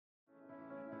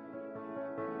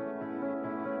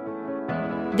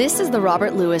This is the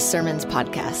Robert Lewis Sermons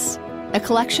Podcast, a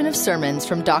collection of sermons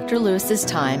from Dr. Lewis's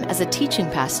time as a teaching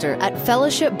pastor at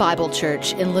Fellowship Bible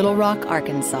Church in Little Rock,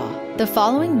 Arkansas. The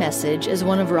following message is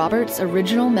one of Robert's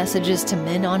original messages to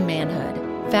men on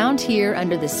manhood, found here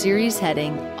under the series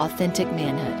heading, Authentic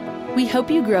Manhood. We hope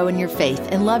you grow in your faith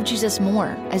and love Jesus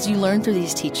more as you learn through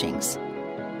these teachings.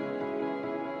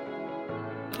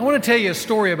 I want to tell you a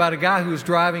story about a guy who was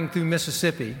driving through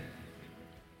Mississippi.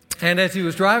 And as he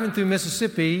was driving through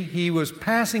Mississippi, he was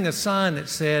passing a sign that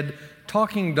said,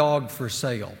 "Talking dog for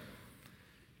sale."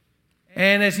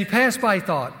 And as he passed by, he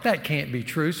thought, that can't be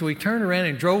true. So he turned around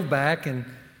and drove back and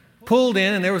pulled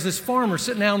in, and there was this farmer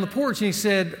sitting out on the porch, and he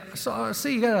said, I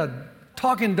see you got a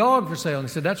talking dog for sale. And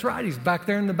he said, "That's right, he's back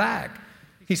there in the back."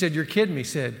 He said, "You're kidding me." He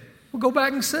said, "Well, go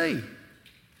back and see."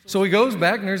 So he goes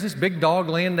back, and there's this big dog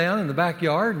laying down in the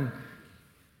backyard, and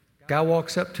the guy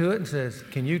walks up to it and says,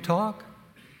 "Can you talk?"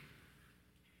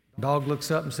 Dog looks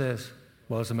up and says,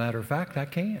 "Well, as a matter of fact, I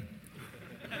can."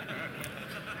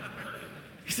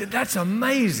 He said, "That's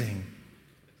amazing."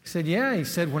 He said, "Yeah." He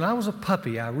said, "When I was a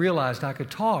puppy, I realized I could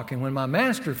talk. And when my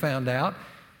master found out,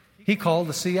 he called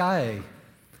the CIA.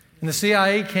 And the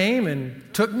CIA came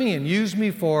and took me and used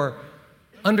me for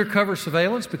undercover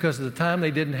surveillance because at the time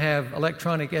they didn't have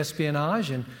electronic espionage.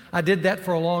 And I did that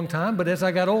for a long time. But as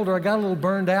I got older, I got a little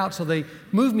burned out. So they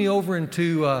moved me over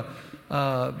into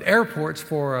airports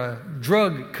for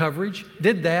drug coverage.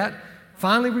 Did that.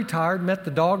 Finally retired. Met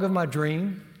the dog of my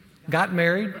dream. Got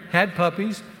married. Had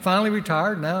puppies. Finally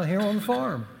retired. Now here on the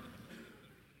farm."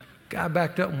 Guy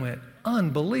backed up and went,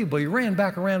 "Unbelievable." He ran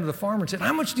back around to the farmer and said,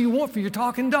 "How much do you want for your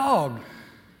talking dog?"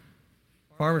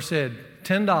 Farmer said,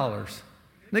 $10.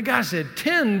 The guy said,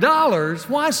 $10?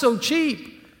 Why so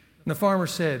cheap? And the farmer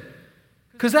said,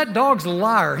 "Because that dog's a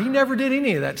liar. He never did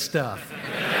any of that stuff."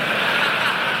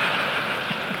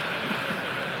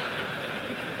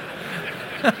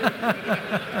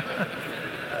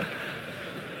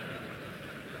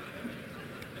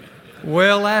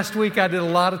 Well, last week I did a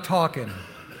lot of talking.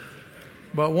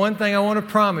 But one thing I want to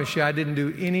promise you, I didn't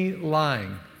do any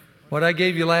lying. What I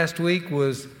gave you last week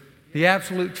was the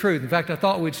absolute truth. In fact, I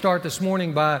thought we'd start this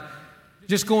morning by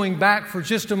just going back for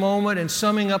just a moment and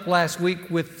summing up last week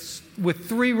with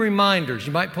three reminders.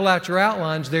 You might pull out your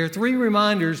outlines there. 3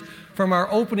 reminders from our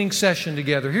opening session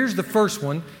together. Here's the first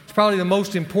one. It's probably the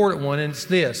most important one, and it's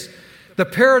this. The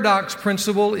paradox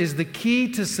principle is the key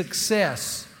to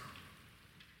success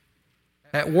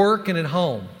at work and at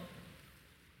home.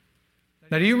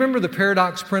 Now, do you remember the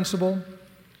paradox principle?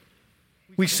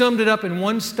 We summed it up in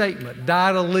one statement: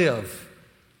 die to live.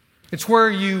 It's where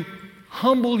you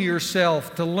humble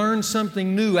yourself to learn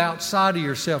something new outside of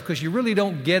yourself because you really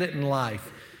don't get it in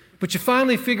life. But you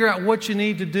finally figure out what you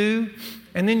need to do,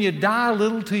 and then you die a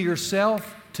little to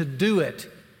yourself to do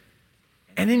it.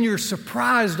 And then you're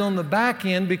surprised on the back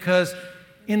end because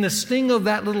in the sting of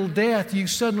that little death, you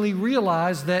suddenly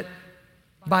realize that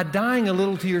by dying a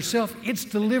little to yourself, it's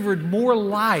delivered more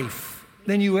life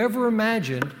than you ever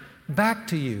imagined back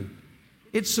to you.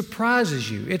 It surprises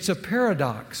you. It's a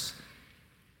paradox.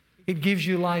 It gives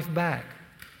you life back.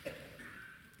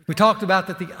 We talked about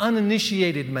that the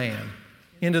uninitiated man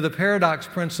into the paradox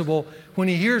principle, when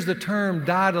he hears the term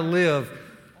die to live,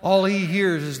 all he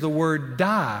hears is the word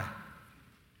die.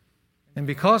 And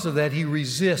because of that, he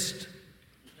resists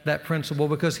that principle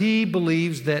because he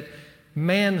believes that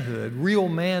manhood, real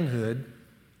manhood,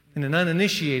 in an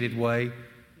uninitiated way,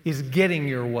 is getting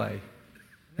your way.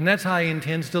 And that's how he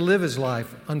intends to live his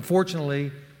life.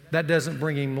 Unfortunately, that doesn't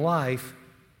bring him life.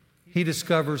 He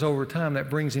discovers over time that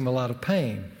brings him a lot of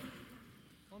pain.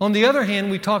 On the other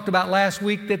hand, we talked about last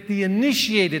week that the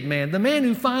initiated man, the man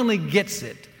who finally gets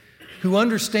it, who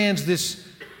understands this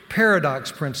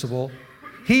paradox principle,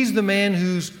 he's the man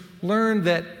who's learned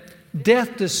that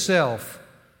death to self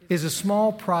is a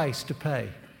small price to pay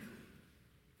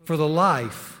for the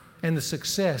life and the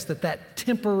success that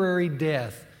temporary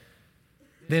death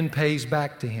then pays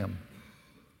back to him.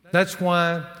 That's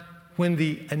why when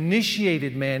the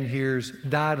initiated man hears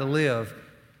die to live,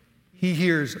 he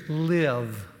hears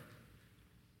live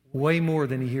way more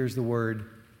than he hears the word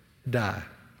die.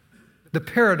 The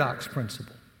paradox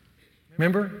principle.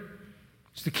 Remember?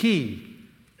 It's the key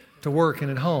to work and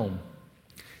at home.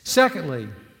 Secondly,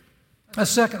 a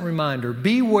second reminder,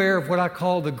 beware of what I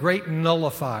call the great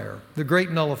nullifier. The great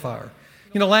nullifier.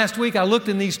 You know, last week I looked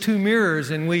in these 2 mirrors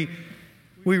and we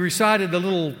recited the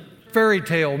little fairy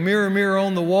tale, mirror, mirror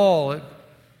on the wall.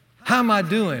 How am I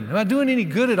doing? Am I doing any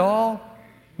good at all?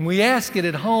 And we ask it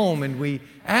at home and we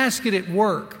ask it at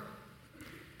work.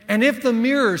 And if the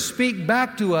mirrors speak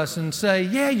back to us and say,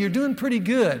 "Yeah, you're doing pretty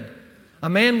good," a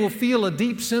man will feel a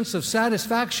deep sense of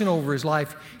satisfaction over his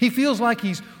life. He feels like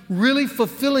he's really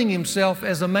fulfilling himself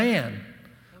as a man.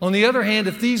 On the other hand,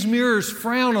 if these mirrors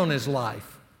frown on his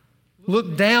life,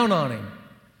 look down on him,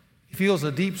 he feels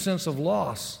a deep sense of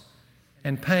loss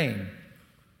and pain.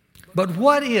 But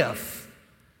what if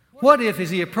as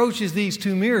he approaches these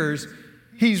two mirrors,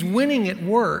 he's winning at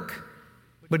work,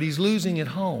 but he's losing at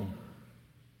home?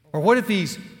 Or what if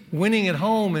he's winning at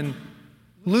home and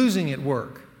losing at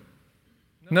work?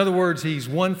 In other words, he's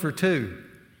 1 for 2.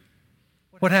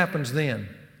 What happens then?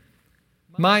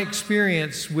 My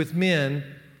experience with men,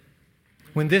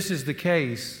 when this is the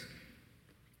case,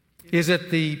 is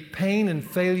that the pain and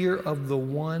failure of the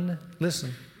one,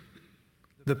 listen,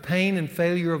 the pain and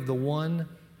failure of the one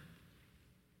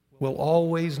will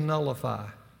always nullify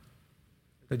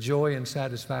the joy and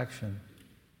satisfaction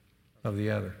of the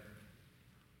other.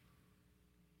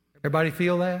 Everybody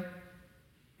feel that?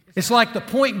 It's like the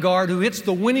point guard who hits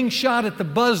the winning shot at the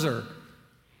buzzer,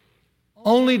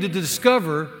 only to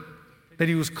discover that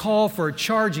he was called for a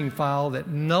charging foul that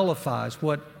nullifies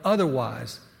what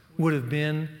otherwise would have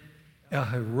been a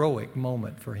heroic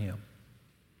moment for him.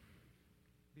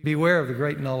 Beware of the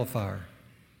great nullifier.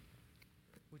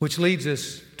 Which leads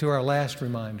us to our last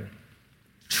reminder.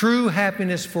 True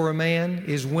happiness for a man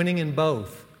is winning in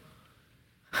both.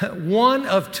 One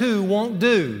of two won't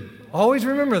do. Always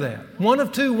remember that. One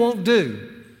of two won't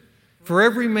do. For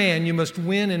every man, you must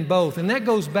win in both. And that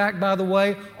goes back, by the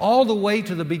way, all the way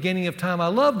to the beginning of time. I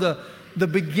love the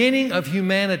beginning of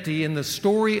humanity in the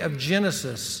story of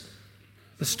Genesis,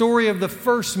 the story of the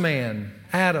first man,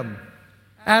 Adam.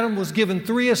 Adam was given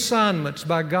 3 assignments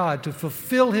by God to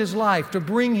fulfill his life, to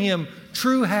bring him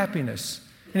true happiness.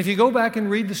 And if you go back and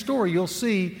read the story, you'll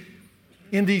see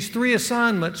in these 3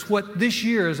 assignments what this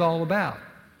year is all about.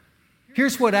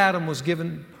 Here's what Adam was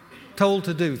told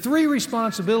to do. 3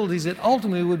 responsibilities that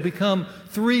ultimately would become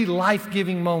 3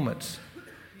 life-giving moments.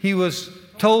 He was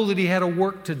told that he had a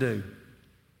work to do.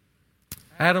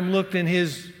 Adam looked in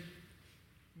his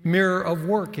mirror of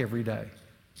work every day.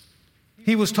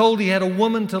 He was told he had a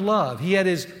woman to love. He had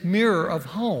his mirror of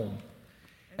home.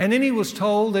 And then he was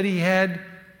told that he had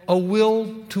a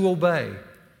will to obey,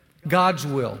 God's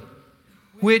will,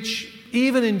 which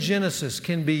even in Genesis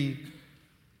can be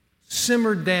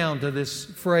simmered down to this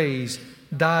phrase,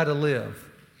 die to live.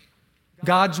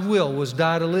 God's will was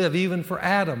die to live, even for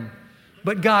Adam.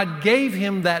 But God gave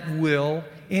him that will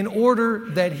in order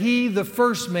that he, the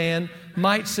first man,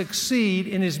 might succeed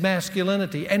in his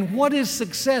masculinity. And what is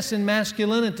success in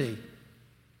masculinity?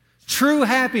 True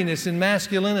happiness in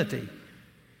masculinity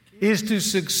is to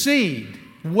succeed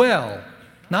well,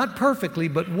 not perfectly,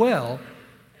 but well,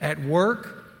 at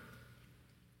work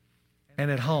and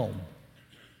at home.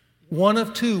 One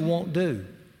of two won't do.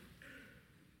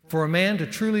 For a man to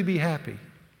truly be happy,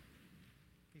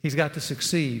 he's got to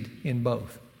succeed in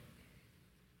both.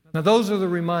 Now, those are the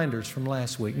reminders from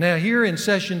last week. Now, here in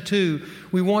session 2,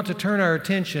 we want to turn our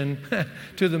attention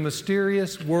to the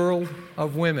mysterious world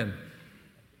of women.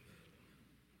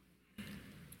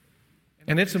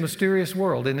 And it's a mysterious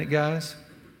world, isn't it, guys?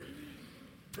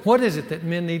 What is it that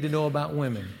men need to know about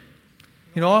women?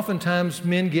 You know, oftentimes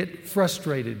men get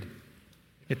frustrated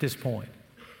at this point.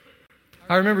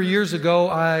 I remember years ago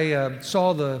I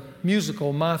saw the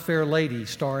musical My Fair Lady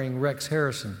starring Rex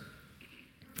Harrison.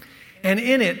 And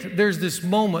in it, there's this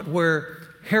moment where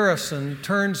Harrison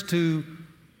turns to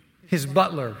his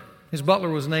butler. His butler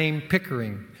was named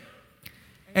Pickering.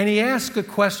 And he asks a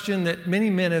question that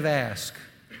many men have asked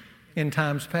in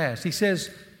times past. He says,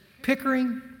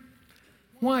 Pickering,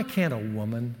 why can't a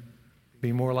woman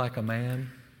be more like a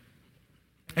man?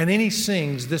 And then he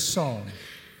sings this song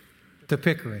to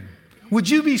Pickering. Would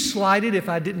you be slighted if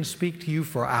I didn't speak to you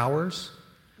for hours?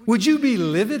 Would you be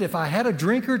livid if I had a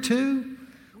drink or two?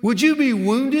 Would you be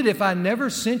wounded if I never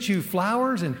sent you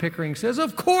flowers? And Pickering says,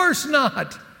 of course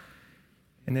not.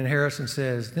 And then Harrison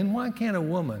says, then why can't a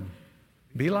woman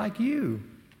be like you?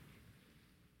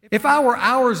 If I were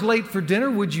hours late for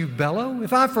dinner, would you bellow?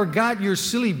 If I forgot your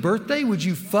silly birthday, would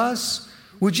you fuss?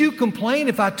 Would you complain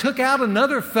if I took out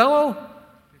another fellow?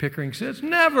 Pickering says,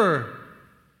 never.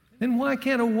 Then why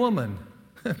can't a woman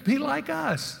be like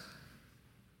us?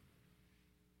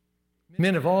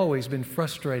 Men have always been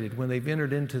frustrated when they've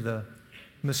entered into the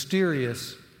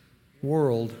mysterious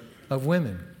world of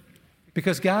women.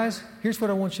 Because, guys, here's what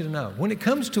I want you to know. When it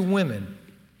comes to women,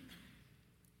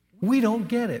 we don't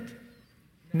get it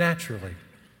naturally,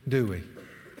 do we?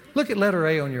 Look at letter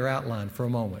A on your outline for a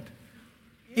moment.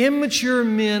 Immature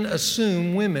men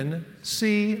assume women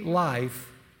see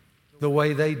life the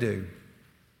way they do.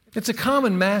 It's a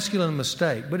common masculine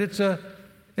mistake, but it's a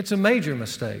major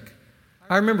mistake.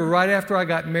 I remember right after I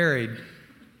got married,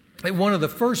 at one of the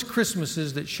first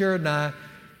Christmases that Sharon and I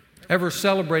ever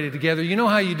celebrated together. You know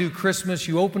how you do Christmas?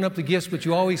 You open up the gifts, but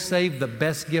you always save the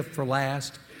best gift for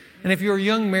last. And if you're a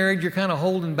young married, you're kind of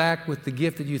holding back with the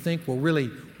gift that you think will really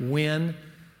win.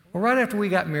 Well, right after we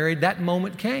got married, that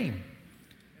moment came.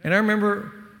 And I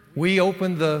remember we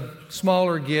opened the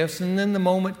smaller gifts, and then the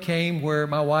moment came where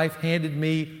my wife handed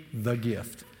me the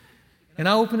gift. And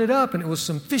I opened it up, and it was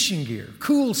some fishing gear,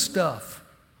 cool stuff,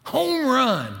 home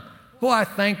run. Boy, I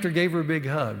thanked her, gave her a big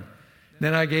hug.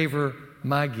 Then I gave her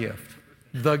my gift,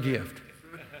 the gift.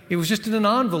 It was just in an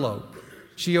envelope.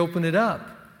 She opened it up.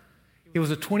 It was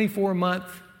a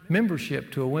 24-month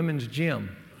membership to a women's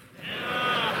gym.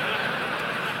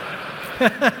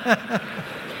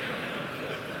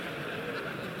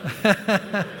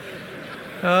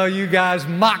 Oh, you guys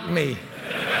mock me.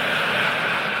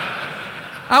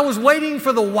 I was waiting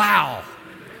for the wow.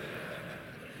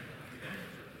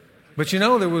 But you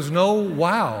know, there was no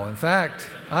wow. In fact,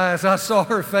 as I saw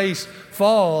her face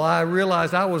fall, I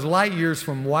realized I was light years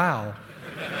from wow.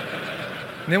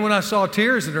 And then when I saw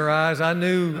tears in her eyes, I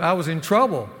knew I was in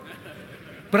trouble.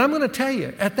 But I'm going to tell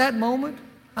you, at that moment,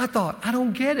 I thought, I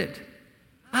don't get it.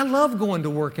 I love going to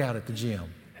work out at the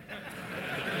gym.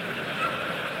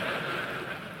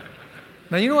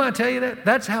 Now, you know why I tell you that?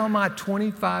 That's how my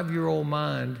 25-year-old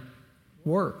mind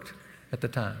worked at the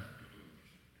time.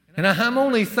 And I'm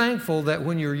only thankful that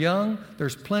when you're young,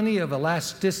 there's plenty of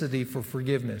elasticity for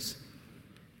forgiveness.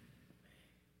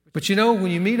 But you know,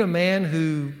 when you meet a man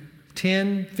who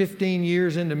 10, 15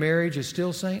 years into marriage is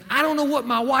still saying, I don't know what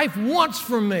my wife wants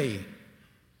from me,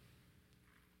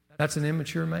 that's an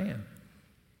immature man.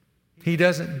 He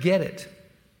doesn't get it.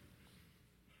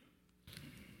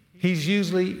 He's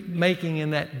usually making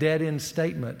in that dead-end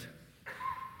statement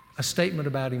a statement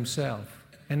about himself.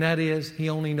 And that is, he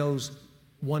only knows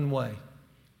one way,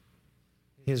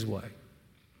 his way.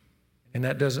 And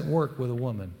that doesn't work with a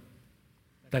woman.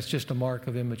 That's just a mark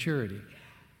of immaturity.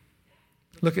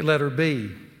 Look at letter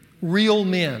B. Real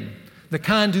men, the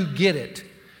kind who get it.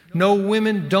 No,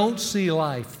 women don't see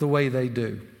life the way they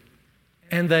do.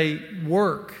 And they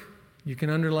work. You can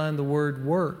underline the word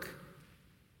work.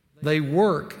 They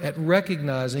work at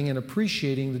recognizing and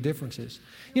appreciating the differences.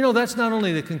 You know, that's not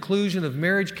only the conclusion of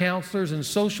marriage counselors and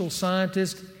social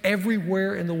scientists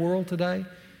everywhere in the world today,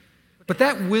 but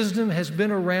that wisdom has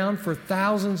been around for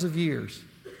thousands of years.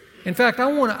 In fact, I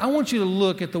want you to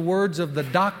look at the words of the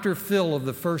Dr. Phil of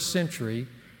the first century.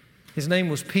 His name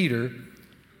was Peter,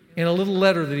 in a little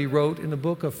letter that he wrote in the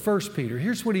book of 1 Peter.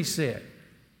 Here's what he said.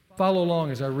 Follow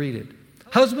along as I read it.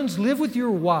 Husbands, live with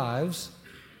your wives.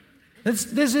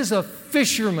 This is a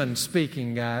fisherman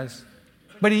speaking, guys.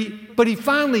 But he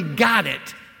finally got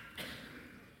it.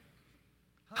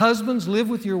 Husbands, live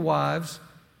with your wives.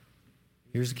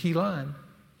 Here's the key line.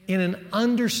 In an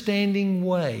understanding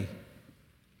way,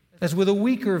 as with a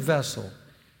weaker vessel,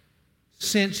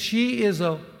 since she is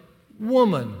a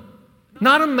woman,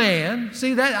 not a man.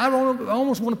 See that? I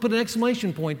almost want to put an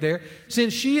exclamation point there.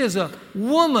 Since she is a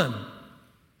woman,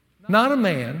 not a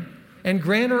man, and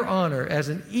grant her honor as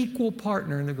an equal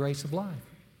partner in the grace of life.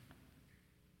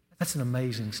 That's an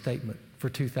amazing statement for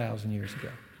 2,000 years ago.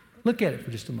 Look at it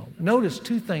for just a moment. Notice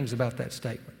two things about that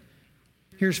statement.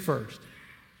 Here's first.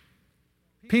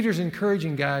 Peter's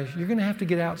encouraging guys, you're going to have to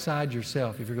get outside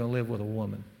yourself if you're going to live with a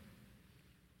woman.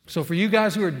 So for you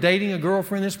guys who are dating a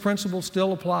girlfriend, this principle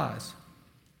still applies.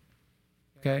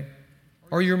 Okay?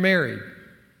 Or you're married.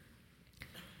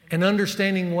 An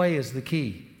understanding way is the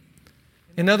key.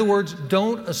 In other words,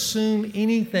 don't assume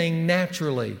anything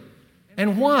naturally.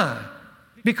 And why?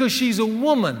 Because she's a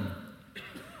woman.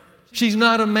 She's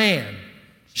not a man.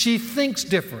 She thinks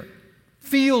different,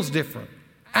 feels different,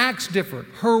 acts different.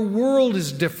 Her world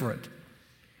is different.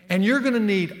 And you're going to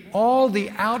need all the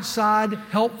outside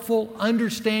helpful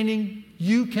understanding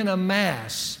you can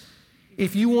amass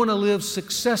if you want to live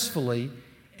successfully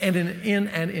and in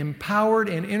an empowered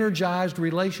and energized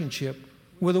relationship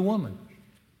with a woman.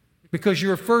 Because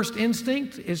your first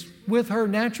instinct is with her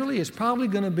naturally is probably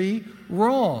going to be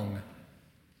wrong.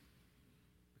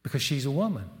 Because she's a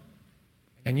woman.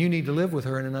 And you need to live with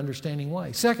her in an understanding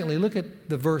way. Secondly, look at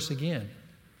the verse again.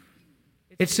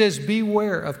 It says,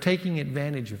 beware of taking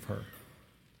advantage of her.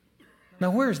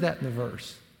 Now, where is that in the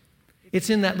verse? It's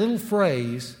in that little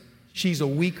phrase, she's a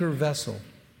weaker vessel.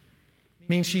 It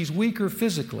means she's weaker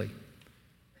physically.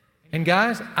 And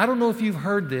guys, I don't know if you've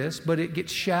heard this, but it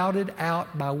gets shouted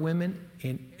out by women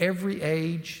in every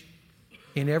age,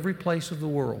 in every place of the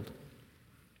world,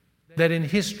 that in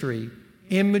history,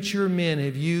 immature men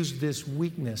have used this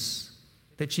weakness,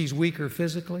 that she's weaker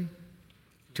physically,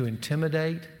 to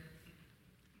intimidate,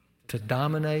 to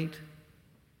dominate,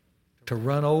 to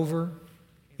run over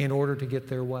in order to get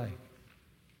their way.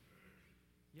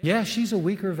 Yeah, she's a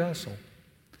weaker vessel.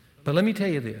 But let me tell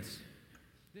you this.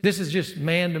 This is just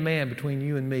man to man between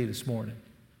you and me this morning.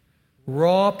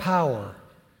 Raw power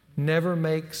never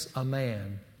makes a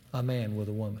man with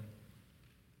a woman.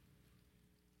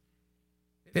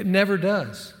 It never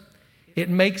does. It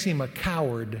makes him a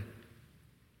coward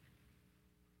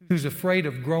who's afraid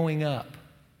of growing up.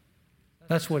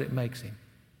 That's what it makes him.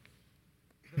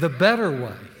 The better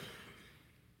way,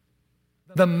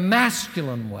 the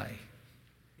masculine way,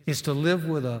 is to live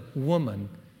with a woman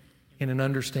in an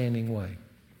understanding way.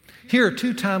 Here are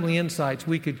two timely insights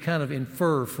we could kind of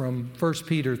infer from 1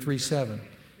 Peter 3:7.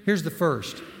 Here's the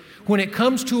first. When it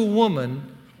comes to a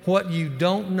woman, what you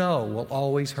don't know will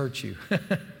always hurt you.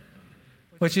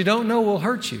 What you don't know will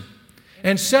hurt you.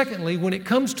 And secondly, when it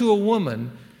comes to a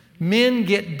woman, men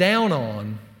get down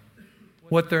on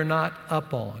what they're not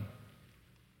up on.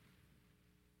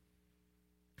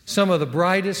 Some of the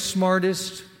brightest,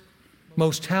 smartest,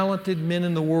 most talented men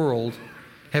in the world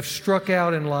have struck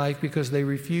out in life because they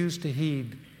refuse to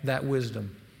heed that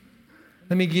wisdom.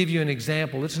 Let me give you an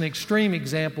example. It's an extreme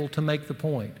example to make the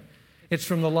point. It's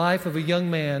from the life of a young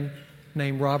man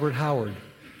named Robert Howard.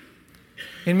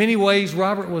 In many ways,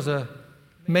 Robert was a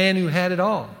man who had it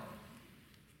all.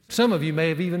 Some of you may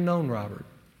have even known Robert.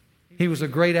 He was a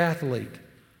great athlete,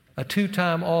 a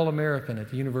 2-time All-American at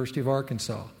the University of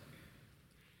Arkansas.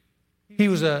 He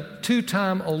was a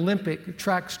 2-time Olympic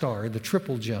track star in the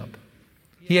triple jump.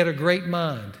 He had a great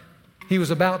mind. He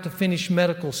was about to finish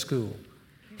medical school.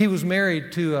 He was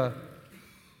married to a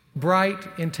bright,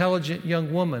 intelligent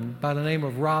young woman by the name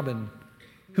of Robin,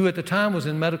 who at the time was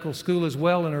in medical school as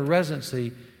well in her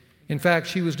residency. In fact,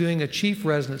 she was doing a chief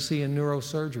residency in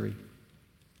neurosurgery.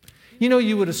 You know,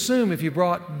 you would assume if you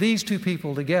brought these two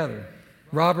people together,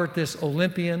 Robert, this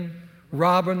Olympian,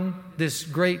 Robin, this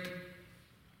great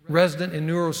resident in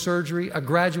neurosurgery, a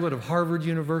graduate of Harvard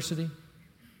University,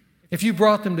 if you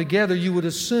brought them together, you would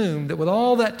assume that with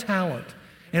all that talent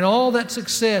and all that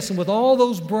success and with all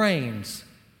those brains,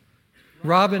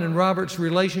 Robin and Robert's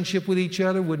relationship with each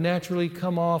other would naturally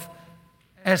come off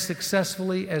as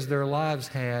successfully as their lives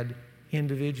had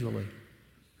individually.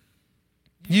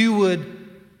 You would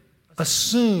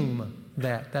assume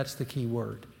that. That's the key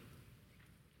word.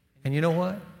 And you know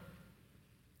what?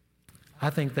 I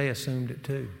think they assumed it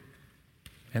too.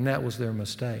 And that was their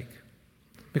mistake.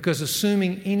 Because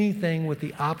assuming anything with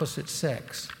the opposite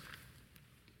sex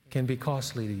can be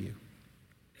costly to you.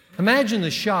 Imagine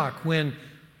the shock when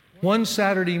one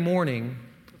Saturday morning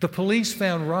the police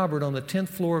found Robert on the 10th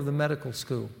floor of the medical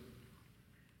school,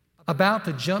 about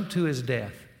to jump to his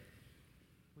death,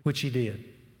 which he did.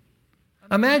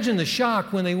 Imagine the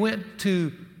shock when they went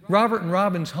to Robert and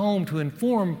Robin's home to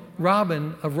inform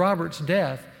Robin of Robert's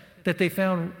death, that they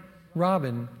found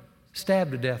Robin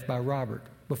stabbed to death by Robert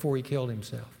before he killed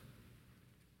himself.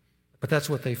 But that's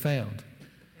what they found.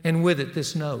 And with it,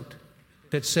 this note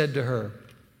that said to her,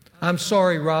 "I'm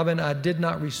sorry, Robin, I did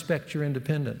not respect your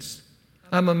independence.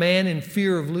 I'm a man in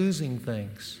fear of losing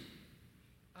things.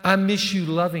 I miss you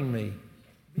loving me,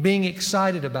 being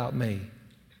excited about me.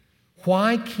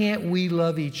 Why can't we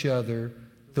love each other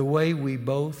the way we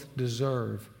both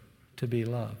deserve to be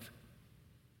loved?"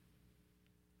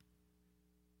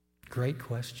 Great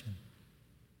question.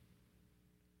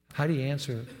 How do you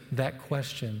answer that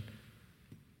question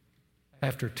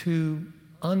after two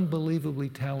unbelievably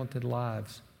talented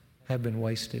lives have been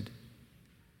wasted?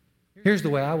 Here's the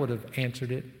way I would have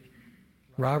answered it.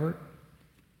 Robert,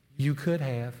 you could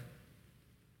have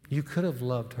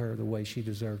loved her the way she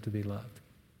deserved to be loved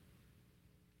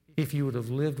if you would have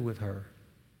lived with her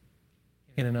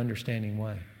in an understanding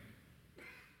way.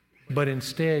 But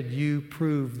instead, you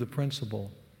proved the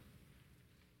principle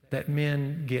that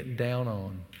men get down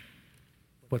on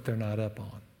what they're not up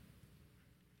on.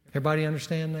 Everybody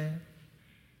understand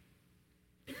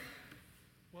that?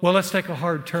 Well, let's take a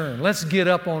hard turn. Let's get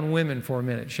up on women for a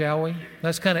minute, shall we?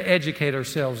 Let's kind of educate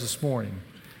ourselves this morning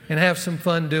and have some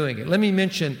fun doing it. Let me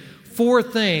mention 4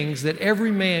 things that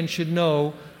every man should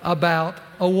know about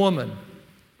a woman.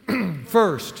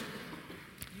 First,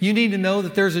 you need to know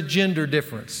that there's a gender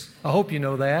difference. I hope you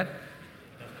know that.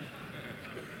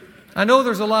 I know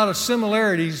there's a lot of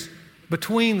similarities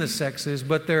between the sexes,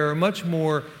 but there are much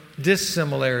more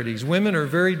dissimilarities. Women are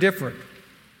very different.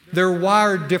 They're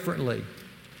wired differently.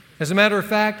 As a matter of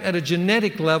fact, at a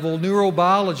genetic level,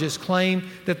 neurobiologists claim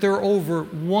that there are over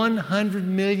 100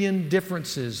 million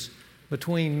differences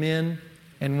between men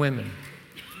and women.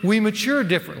 We mature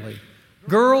differently.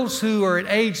 Girls who are at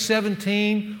age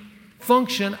 17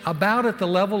 function about at the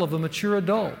level of a mature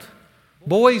adult.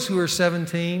 Boys who are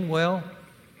 17, well,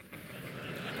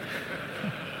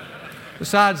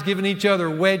 besides giving each other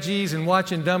wedgies and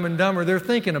watching Dumb and Dumber, they're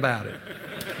thinking about it.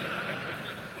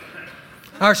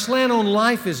 Our slant on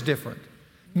life is different.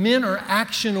 Men are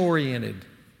action-oriented.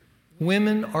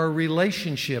 Women are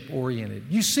relationship-oriented.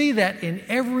 You see that in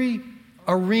every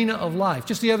arena of life.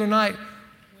 Just the other night,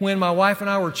 when my wife and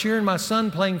I were cheering my son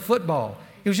playing football,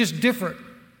 it was just different.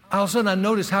 All of a sudden, I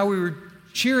noticed how we were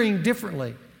cheering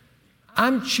differently.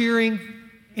 I'm cheering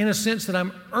in a sense that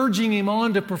I'm urging him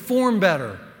on to perform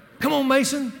better. Come on,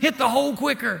 Mason, hit the hole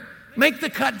quicker. Make the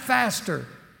cut faster.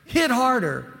 Hit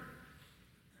harder.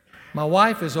 My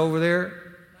wife is over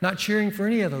there not cheering for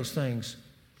any of those things.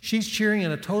 She's cheering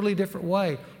in a totally different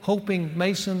way, hoping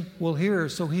Mason will hear her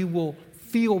so he will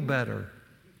feel better.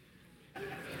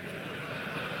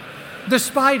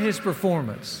 Despite his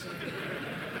performance.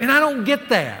 And I don't get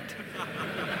that.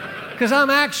 Because I'm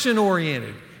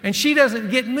action-oriented. And she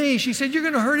doesn't get me. She said, you're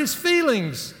going to hurt his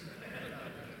feelings.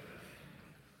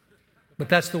 But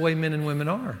that's the way men and women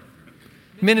are.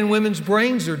 Men and women's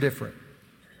brains are different.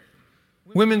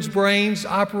 Women's brains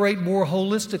operate more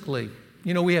holistically.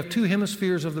 You know, we have two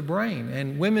hemispheres of the brain,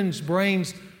 and women's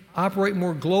brains operate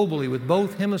more globally with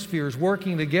both hemispheres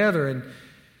working together. And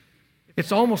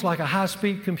it's almost like a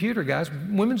high-speed computer, guys.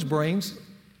 Women's brains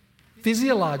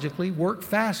physiologically work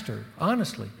faster,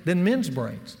 honestly, than men's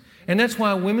brains. And that's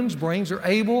why women's brains are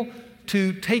able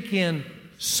to take in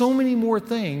so many more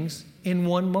things in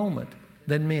one moment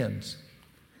than men's.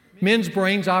 Men's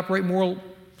brains operate more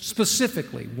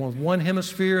specifically, one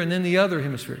hemisphere and then the other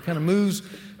hemisphere. It kind of moves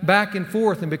back and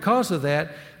forth. And because of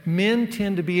that, men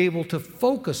tend to be able to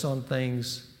focus on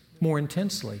things more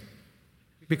intensely.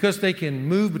 Because they can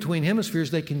move between hemispheres,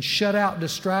 they can shut out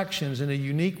distractions in a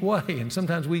unique way. And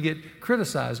sometimes we get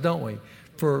criticized, don't we,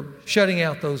 for shutting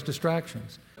out those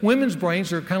distractions. Women's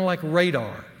brains are kind of like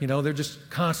radar. You know, they're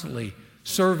just constantly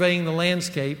surveying the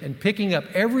landscape and picking up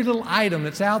every little item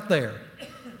that's out there.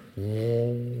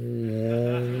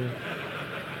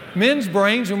 Men's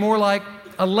brains are more like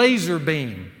a laser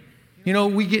beam. You know,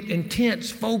 we get intense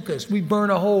focus. We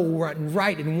burn a hole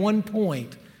right in one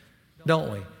point,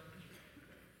 don't we?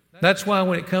 That's why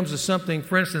when it comes to something,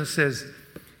 for instance, says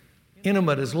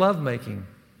intimate as lovemaking,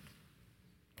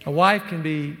 a wife can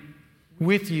be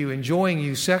with you, enjoying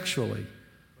you sexually,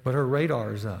 but her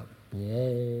radar is up.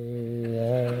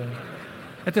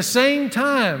 At the same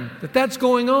time that that's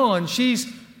going on, she's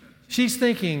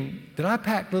thinking, did I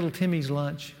pack little Timmy's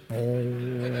lunch?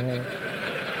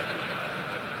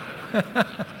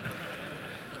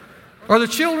 Are the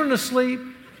children asleep?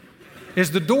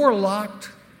 Is the door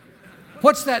locked?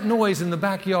 What's that noise in the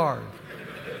backyard?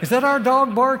 Is that our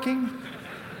dog barking?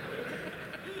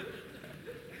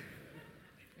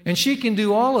 And she can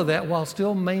do all of that while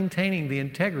still maintaining the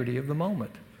integrity of the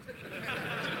moment.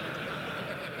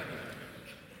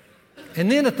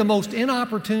 And then at the most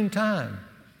inopportune time,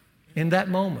 in that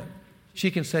moment, she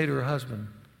can say to her husband,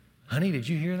 honey, did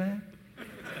you hear that?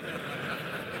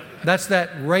 That's that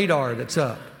radar that's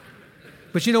up.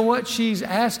 But you know what? She's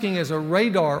asking as a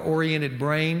radar-oriented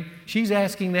brain, she's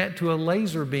asking that to a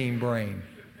laser beam brain,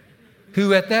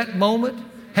 who at that moment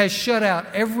has shut out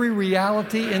every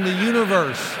reality in the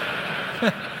universe,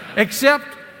 except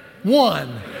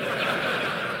one.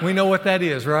 We know what that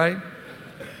is, right?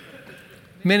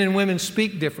 Men and women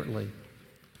speak differently.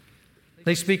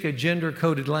 They speak a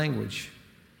gender-coded language.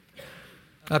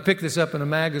 I picked this up in a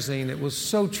magazine. It was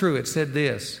so true. It said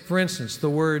this. For instance, the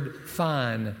word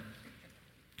fine.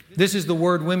 This is the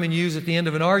word women use at the end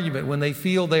of an argument when they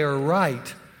feel they are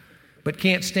right, but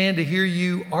can't stand to hear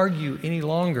you argue any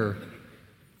longer.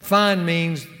 Fine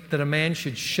means that a man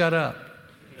should shut up.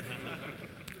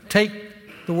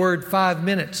 Take the word 5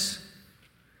 minutes.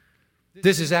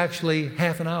 This is actually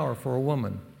half an hour for a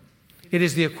woman. It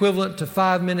is the equivalent to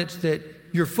 5 minutes that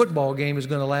your football game is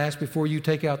going to last before you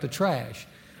take out the trash.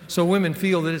 So women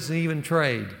feel that it's an even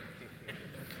trade.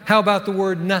 How about the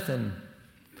word nothing?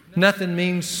 Nothing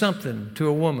means something to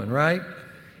a woman, right?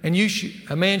 And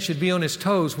a man should be on his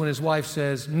toes when his wife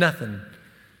says nothing.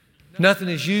 Nothing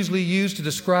is usually used to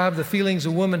describe the feelings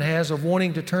a woman has of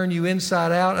wanting to turn you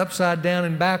inside out, upside down,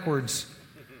 and backwards.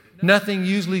 Nothing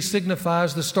usually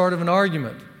signifies the start of an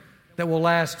argument that will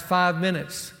last 5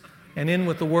 minutes and end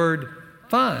with the word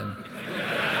fine.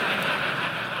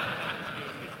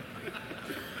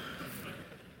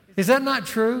 Is that not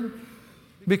true?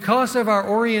 Because of our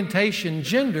orientation,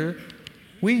 gender,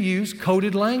 we use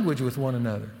coded language with one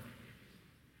another.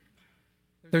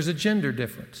 There's a gender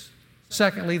difference.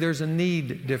 Secondly, there's a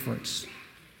need difference.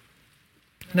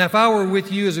 Now, if I were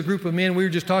with you as a group of men, we were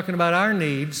just talking about our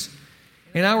needs,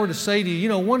 and I were to say to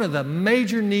you, one of the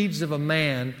major needs of a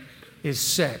man is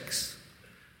sex,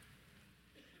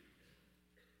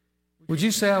 would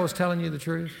you say I was telling you the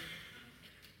truth?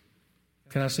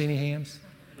 Can I see any hands?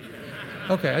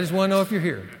 Okay, I just want to know if you're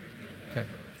here. Okay.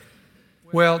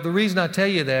 Well, the reason I tell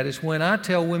you that is when I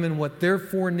tell women what their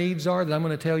 4 needs are that I'm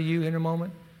going to tell you in a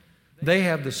moment, they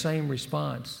have the same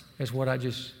response as what I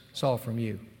just saw from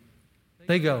you.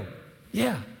 They go,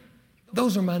 yeah,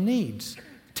 those are my needs.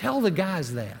 Tell the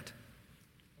guys that.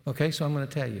 Okay, so I'm going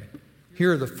to tell you.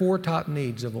 Here are the 4 top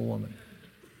needs of a woman.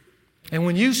 And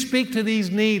when you speak to these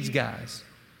needs, guys,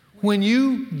 when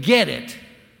you get it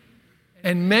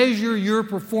and measure your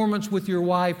performance with your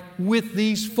wife with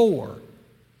these 4,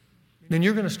 then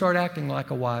you're going to start acting like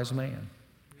a wise man.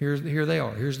 Here they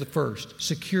are. Here's the first.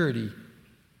 Security.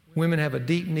 Women have a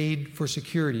deep need for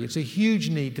security. It's a huge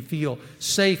need to feel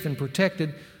safe and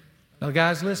protected. Now,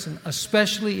 guys, listen,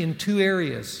 especially in 2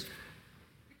 areas.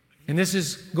 And this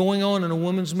is going on in a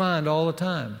woman's mind all the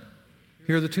time.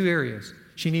 Here are the 2 areas.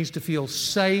 She needs to feel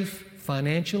safe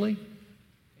financially,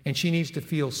 and she needs to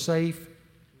feel safe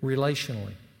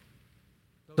relationally.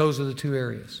 Those are the 2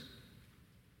 areas.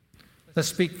 Let's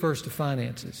speak first of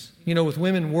finances. With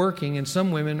women working and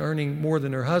some women earning more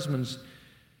than their husbands,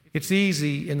 it's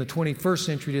easy in the 21st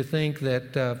century to think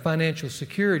that financial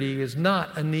security is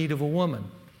not a need of a woman.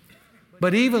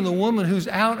 But even the woman who's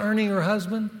out earning her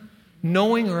husband,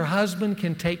 knowing her husband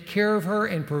can take care of her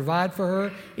and provide for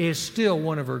her, is still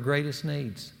one of her greatest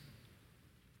needs.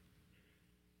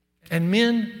 And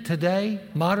men today,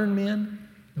 modern men,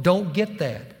 don't get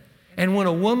that. And when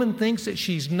a woman thinks that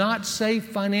she's not safe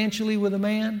financially with a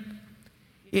man,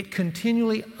 it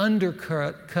continually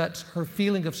undercuts her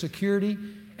feeling of security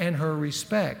and her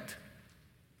respect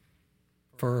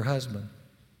for her husband.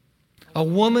 A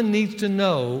woman needs to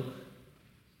know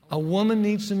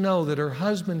that her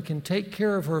husband can take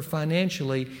care of her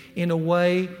financially in a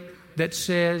way that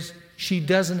says she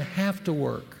doesn't have to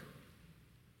work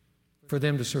for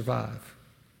them to survive.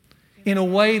 In a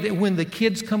way that when the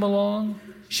kids come along,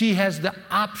 she has the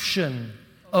option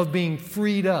of being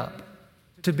freed up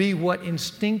to be what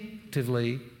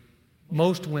instinctively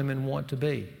most women want to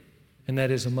be, and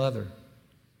that is a mother.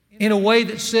 In a way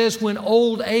that says when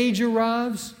old age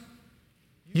arrives,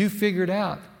 you figured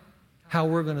out how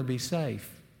we're going to be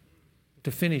safe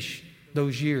to finish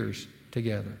those years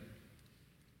together.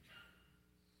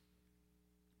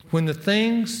 When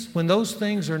those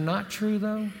things are not true,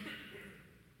 though,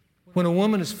 when a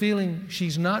woman is feeling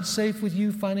she's not safe with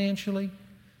you financially,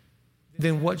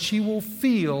 then what she will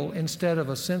feel instead of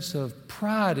a sense of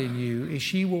pride in you is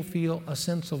she will feel a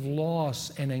sense of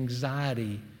loss and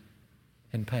anxiety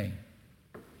and pain.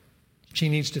 She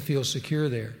needs to feel secure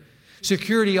there.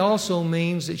 Security also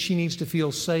means that she needs to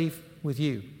feel safe with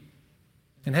you.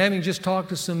 And having just talked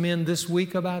to some men this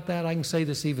week about that, I can say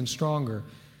this even stronger.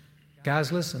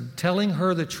 Guys, listen, telling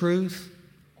her the truth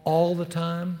all the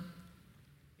time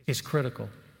is critical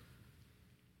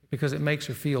because it makes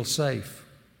her feel safe.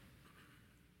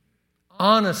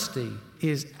 Honesty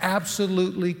is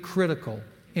absolutely critical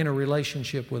in a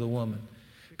relationship with a woman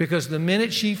because the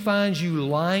minute she finds you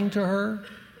lying to her,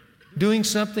 doing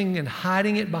something and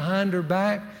hiding it behind her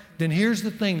back, then here's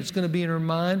the thing that's going to be in her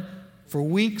mind for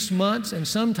weeks, months, and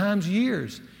sometimes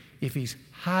years. If he's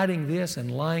hiding this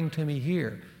and lying to me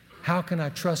here, how can I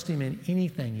trust him in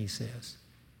anything he says?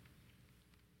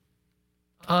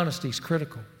 Honesty is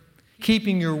critical.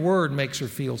 Keeping your word makes her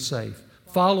feel safe.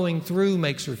 Following through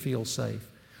makes her feel safe.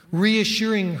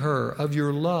 Reassuring her of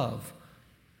your love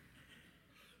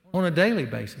on a daily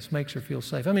basis makes her feel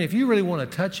safe. I mean, if you really want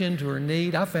to touch into her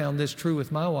need, I found this true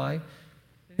with my wife,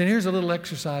 then here's a little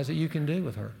exercise that you can do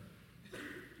with her.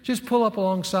 Just pull up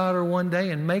alongside her one day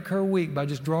and make her weak by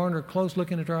just drawing her close,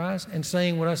 looking at her eyes, and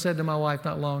saying what I said to my wife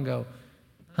not long ago.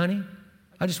 Honey,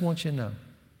 I just want you to know,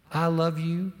 I love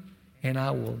you, and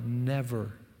I will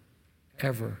never,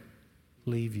 ever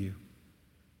leave you.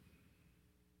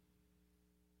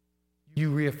 You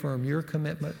reaffirm your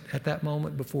commitment at that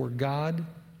moment before God,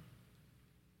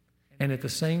 and at the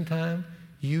same time,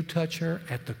 you touch her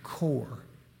at the core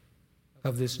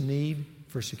of this need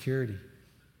for security.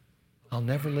 I'll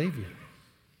never leave you.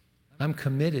 I'm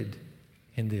committed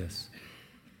in this.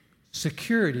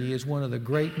 Security is one of the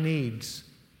great needs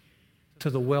to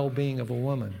the well-being of a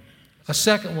woman. A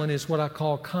second one is what I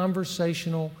call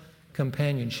conversational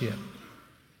companionship.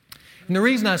 And the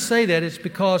reason I say that is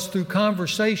because through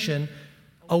conversation,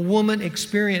 a woman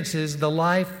experiences the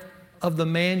life of the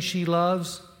man she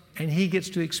loves, and he gets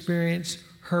to experience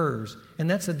hers. And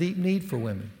that's a deep need for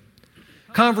women.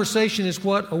 Conversation is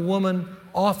what a woman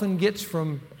often gets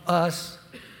from us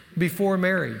before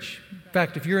marriage. In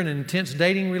fact, if you're in an intense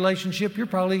dating relationship, you're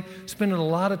probably spending a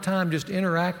lot of time just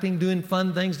interacting, doing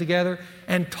fun things together,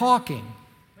 and talking.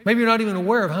 Maybe you're not even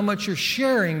aware of how much you're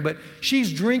sharing, but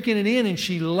she's drinking it in and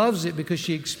she loves it because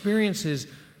she experiences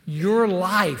your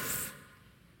life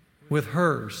with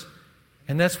hers.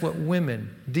 And that's what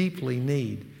women deeply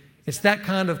need. It's that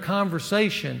kind of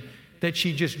conversation that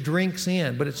she just drinks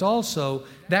in, but it's also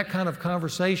that kind of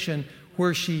conversation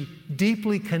where she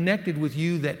deeply connected with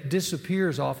you that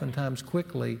disappears oftentimes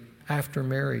quickly after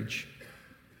marriage.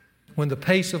 When the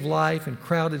pace of life and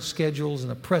crowded schedules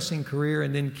and a pressing career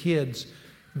and then kids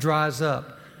dries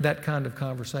up that kind of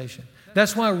conversation.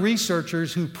 That's why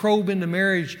researchers who probe into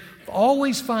marriage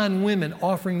always find women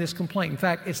offering this complaint. In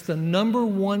fact, it's the number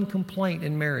one complaint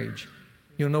in marriage.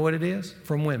 You'll know what it is?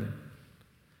 From women.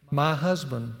 My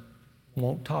husband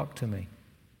won't talk to me.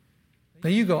 Now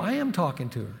you go, I am talking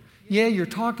to her. Yeah, you're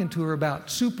talking to her about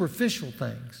superficial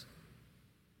things.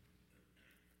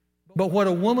 But what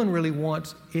a woman really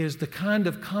wants is the kind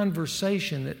of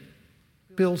conversation that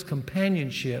builds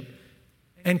companionship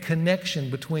and connection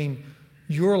between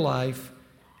your life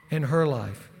and her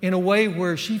life in a way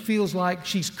where she feels like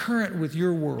she's current with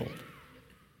your world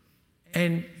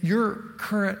and you're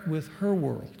current with her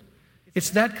world.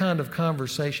 It's that kind of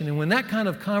conversation. And when that kind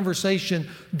of conversation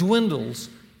dwindles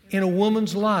in a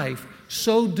woman's life,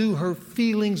 so do her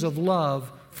feelings of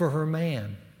love for her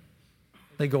man.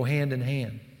 They go hand in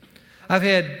hand. I've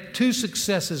had 2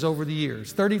 successes over the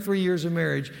years, 33 years of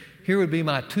marriage. Here would be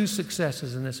my 2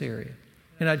 successes in this area,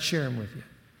 and I'd share them with you.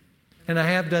 And I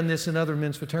have done this in other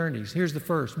men's fraternities. Here's the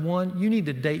first. 1, you need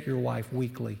to date your wife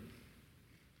weekly.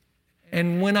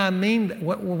 And what I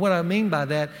mean by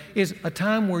that is a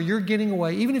time where you're getting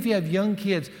away, even if you have young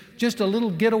kids, just a little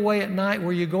getaway at night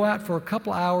where you go out for a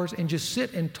couple hours and just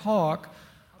sit and talk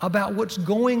about what's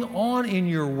going on in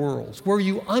your worlds, where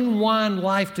you unwind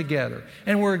life together.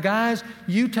 And where, guys,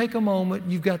 you take a moment,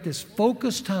 you've got this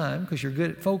focused time, because you're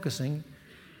good at focusing,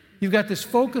 you've got this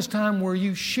focused time where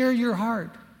you share your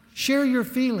heart, share your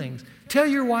feelings, tell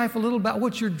your wife a little about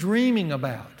what you're dreaming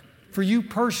about for you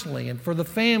personally and for the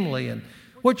family and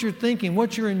what you're thinking,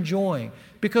 what you're enjoying.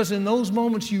 Because in those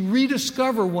moments you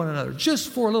rediscover one another just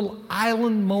for a little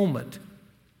island moment.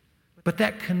 But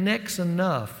that connects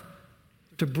enough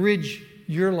to bridge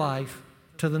your life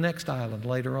to the next island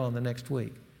later on the next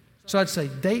week. So I'd say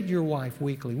date your wife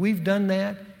weekly. We've done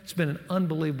that. It's been an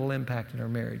unbelievable impact in our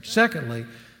marriage. Secondly,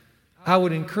 I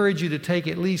would encourage you to take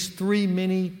at least 3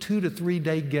 mini 2 to 3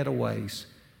 day getaways.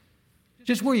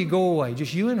 Just where you go away,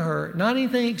 just you and her, not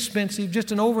anything expensive,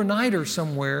 just an overnighter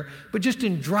somewhere, but just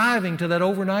in driving to that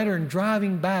overnighter and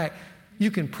driving back, you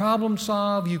can problem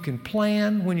solve, you can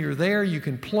plan when you're there, you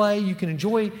can play, you can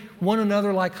enjoy one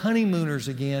another like honeymooners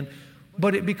again,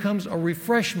 but it becomes a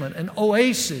refreshment, an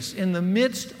oasis in the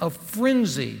midst of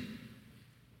frenzy.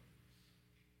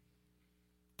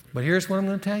 But here's what I'm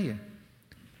going to tell you.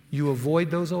 You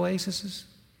avoid those oases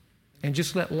and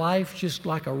just let life, just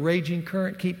like a raging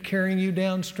current, keep carrying you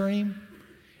downstream.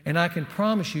 And I can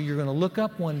promise you're going to look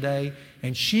up one day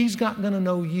and she's not going to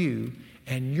know you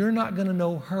and you're not going to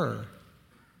know her.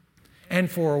 And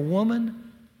for a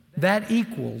woman, that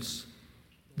equals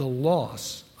the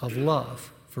loss of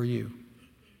love for you.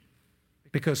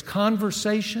 Because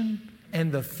conversation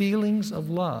and the feelings of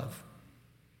love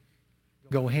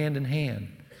go hand in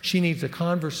hand. She needs a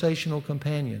conversational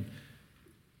companion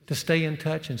to stay in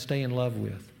touch and stay in love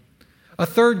with. A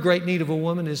third great need of a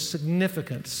woman is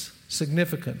significance.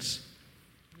 Significance.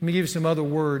 Let me give you some other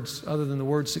words other than the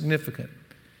word significant.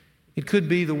 It could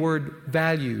be the word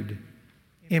valued,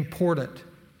 important,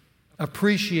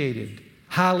 appreciated,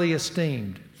 highly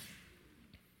esteemed.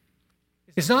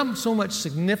 It's not so much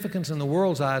significance in the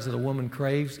world's eyes that a woman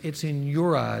craves, it's in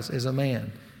your eyes as a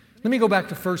man. Let me go back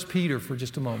to 1 Peter for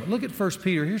just a moment. Look at 1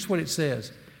 Peter. Here's what it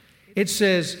says. It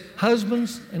says,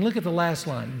 husbands, and look at the last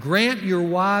line, grant your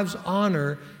wives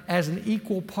honor as an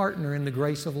equal partner in the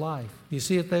grace of life. You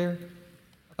see it there?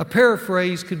 A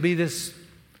paraphrase could be this,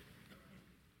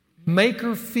 make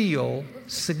her feel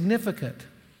significant,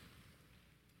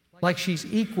 like she's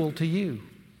equal to you.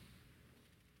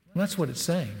 And that's what it's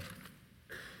saying.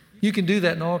 You can do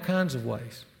that in all kinds of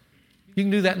ways. You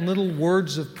can do that in little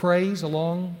words of praise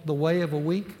along the way of a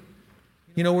week.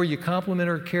 You know, where you compliment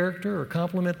her character or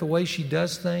compliment the way she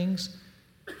does things,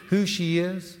 who she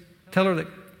is. Tell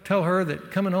her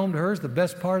that coming home to her is the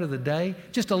best part of the day.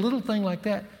 Just a little thing like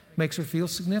that makes her feel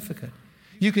significant.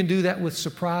 You can do that with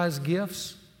surprise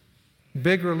gifts,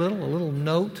 big or little, a little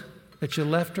note that you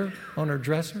left her on her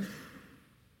dresser.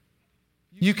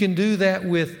 You can do that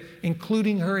with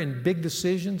including her in big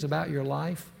decisions about your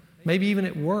life, maybe even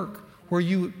at work, where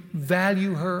you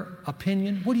value her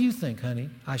opinion. What do you think, honey,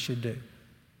 I should do?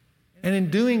 And in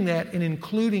doing that and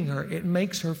including her, it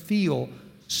makes her feel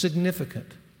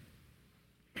significant.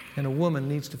 And a woman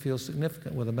needs to feel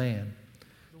significant with a man.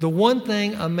 The one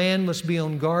thing a man must be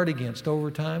on guard against over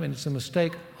time, and it's a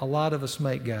mistake a lot of us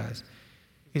make, guys,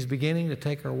 is beginning to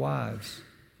take our wives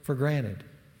for granted.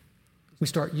 We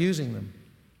start using them,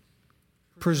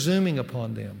 presuming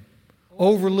upon them,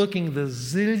 overlooking the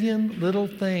zillion little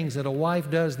things that a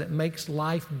wife does that makes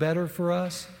life better for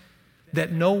us,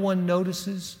 that no one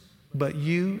notices but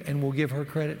you and will give her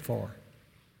credit for.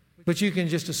 But you can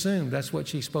just assume that's what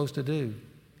she's supposed to do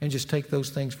and just take those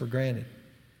things for granted.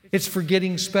 It's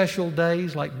forgetting special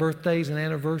days like birthdays and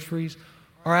anniversaries,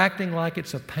 or acting like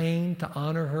it's a pain to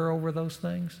honor her over those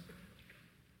things.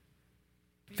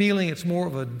 Feeling it's more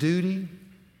of a duty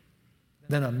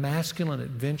than a masculine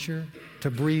adventure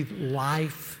to breathe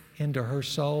life into her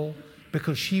soul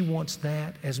because she wants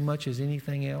that as much as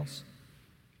anything else.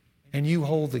 And you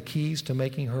hold the keys to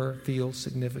making her feel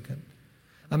significant.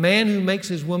 A man who makes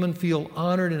his woman feel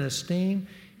honored and esteemed,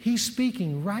 he's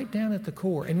speaking right down at the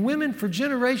core. And women for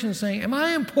generations saying, am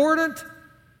I important?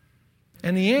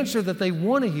 And the answer that they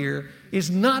want to hear is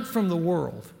not from the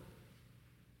world.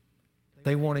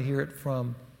 They want to hear it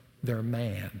from their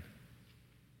man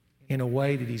in a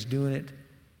way that he's doing it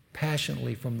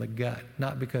passionately from the gut,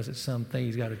 not because it's something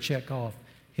he's got to check off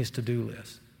his to-do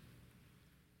list.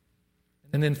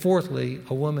 And then fourthly,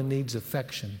 a woman needs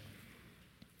affection.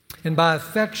 And by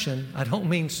affection, I don't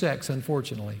mean sex,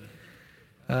 unfortunately.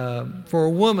 For a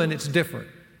woman, it's different.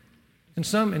 In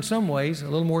some ways, a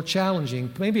little more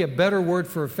challenging. Maybe a better word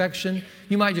for affection,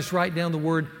 you might just write down the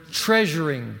word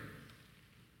treasuring.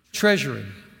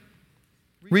 Treasuring.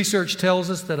 Research tells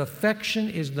us that affection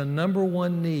is the number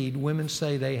one need women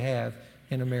say they have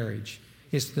in a marriage.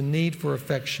 It's the need for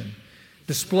affection.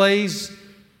 Displays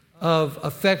of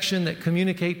affection that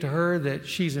communicate to her that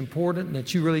she's important and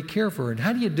that you really care for her. And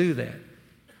how do you do that?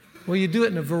 Well, you do it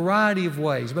in a variety of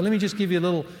ways. But let me just give you a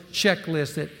little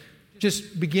checklist that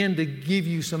just begin to give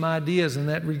you some ideas in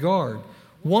that regard.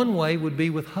 One way would be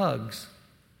with hugs.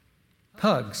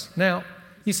 Hugs. Now,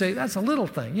 you say, that's a little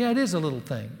thing. Yeah, it is a little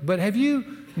thing. But have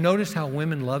you noticed how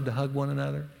women love to hug one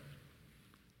another?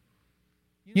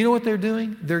 You know what they're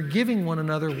doing? They're giving one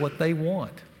another what they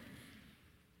want.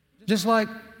 Just like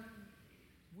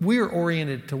we're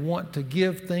oriented to want to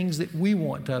give things that we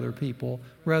want to other people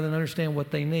rather than understand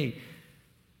what they need.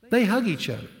 They hug each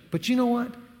other. But you know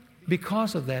what?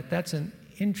 Because of that, that's an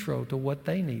intro to what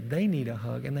they need. They need a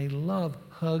hug, and they love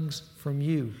hugs from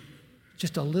you.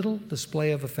 Just a little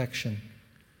display of affection.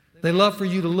 They love for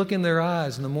you to look in their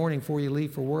eyes in the morning before you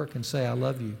leave for work and say, I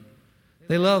love you.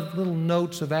 They love little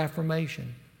notes of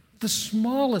affirmation. The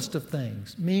smallest of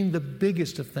things mean the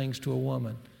biggest of things to a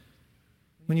woman.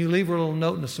 When you leave her a little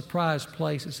note in a surprise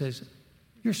place, it says,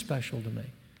 you're special to me.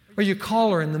 Or you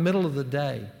call her in the middle of the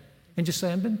day and just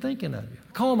say, I've been thinking of you.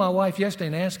 I called my wife yesterday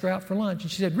and asked her out for lunch.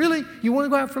 And she said, really? You want to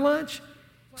go out for lunch?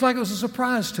 It's like it was a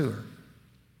surprise to her.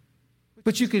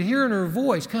 But you could hear in her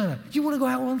voice kind of, you want to go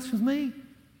out to lunch with me?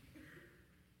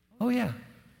 Oh, yeah.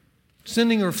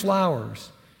 Sending her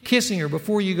flowers, kissing her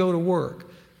before you go to work,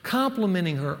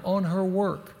 complimenting her on her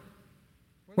work.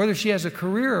 Whether she has a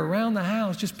career around the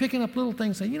house, just picking up little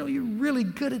things, saying, you're really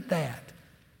good at that.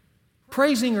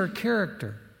 Praising her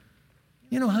character.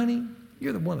 Honey,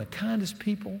 you're one of the kindest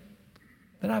people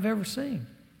that I've ever seen.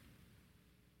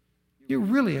 You're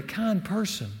really a kind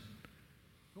person.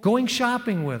 Going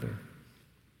shopping with her.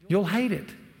 You'll hate it.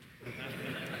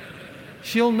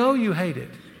 She'll know you hate it,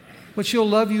 but she'll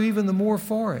love you even the more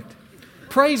for it.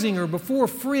 Praising her before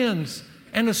friends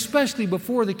and especially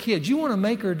before the kids. You want to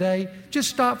make her day, just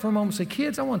stop for a moment and say,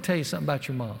 kids, I want to tell you something about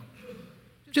your mom.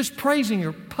 Just praising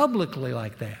her publicly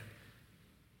like that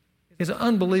is an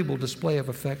unbelievable display of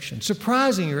affection.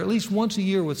 Surprising her at least once a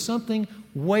year with something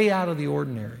way out of the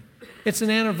ordinary. It's an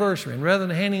anniversary, and rather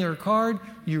than handing her a card,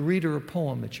 you read her a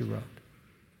poem that you wrote.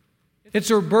 It's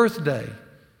her birthday,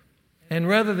 and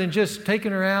rather than just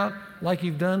taking her out like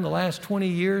you've done the last 20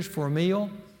 years for a meal,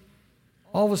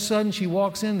 all of a sudden she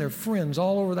walks in, there are friends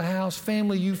all over the house,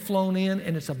 family you've flown in,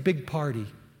 and it's a big party.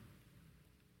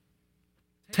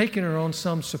 Taking her on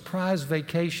some surprise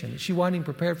vacation that she wasn't even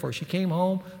prepared for. She came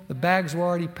home, the bags were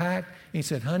already packed, and he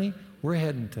said, honey, we're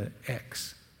heading to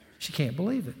X. She can't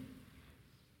believe it.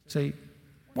 See,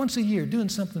 once a year, doing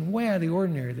something way out of the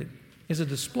ordinary that is a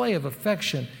display of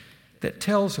affection that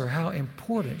tells her how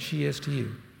important she is to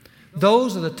you.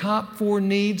 Those are the top 4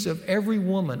 needs of every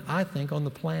woman, I think, on the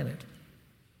planet.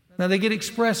 Now, they get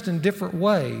expressed in different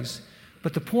ways,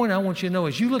 But the point I want you to know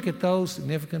is you look at those,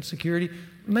 significance, security,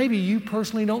 maybe you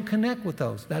personally don't connect with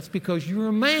those. That's because you're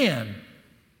a man.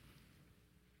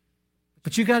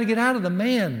 But you got to get out of the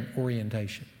man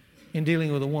orientation in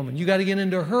dealing with a woman. You got to get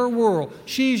into her world.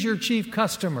 She's your chief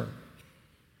customer.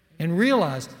 And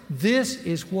realize this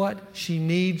is what she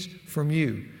needs from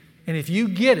you. And if you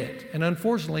get it, and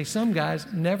unfortunately some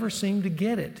guys never seem to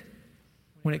get it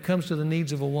when it comes to the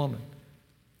needs of a woman,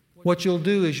 what you'll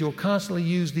do is you'll constantly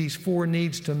use these 4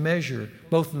 needs to measure,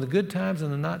 both in the good times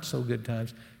and the not so good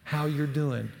times, how you're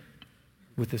doing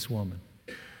with this woman.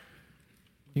 You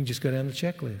can just go down the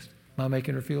checklist. Am I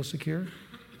making her feel secure?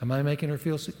 Am I making her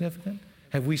feel significant?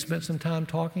 Have we spent some time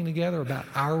talking together about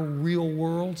our real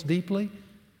worlds deeply?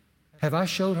 Have I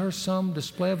showed her some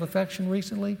display of affection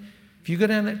recently? If you go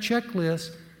down that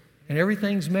checklist and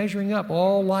everything's measuring up,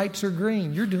 all lights are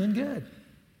green, you're doing good.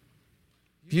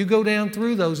 If you go down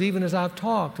through those, even as I've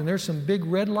talked, and there's some big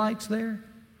red lights there,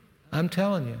 I'm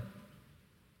telling you,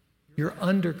 you're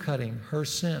undercutting her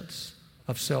sense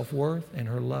of self-worth and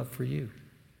her love for you.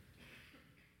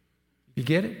 You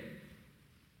get it?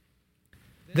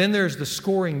 Then there's the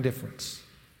scoring difference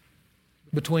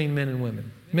between men and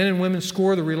women. Men and women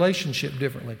score the relationship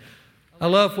differently. I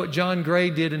love what John Gray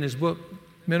did in his book,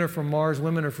 Men Are From Mars,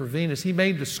 Women Are From Venus. He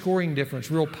made the scoring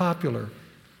difference real popular.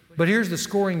 But here's the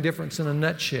scoring difference in a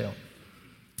nutshell.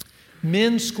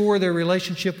 Men score their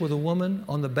relationship with a woman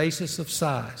on the basis of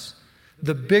size.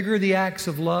 The bigger the acts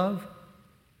of love,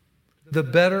 the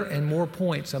better and more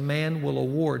points a man will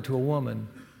award to a woman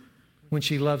when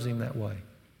she loves him that way.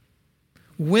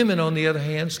 Women, on the other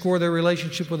hand, score their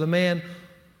relationship with a man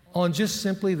on just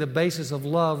simply the basis of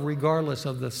love, regardless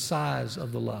of the size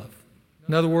of the love.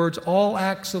 In other words, all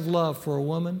acts of love for a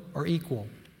woman are equal.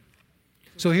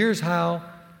 So here's how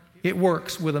it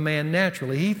works with a man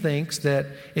naturally. He thinks that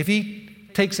if he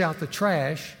takes out the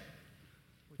trash,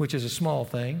 which is a small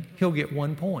thing, he'll get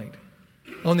 1 point.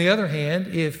 On the other hand,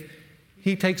 if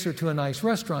he takes her to a nice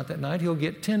restaurant that night, he'll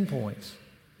get 10 points.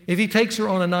 If he takes her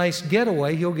on a nice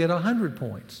getaway, he'll get 100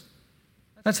 points.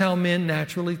 That's how men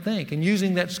naturally think. And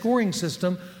using that scoring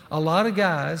system, a lot of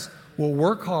guys will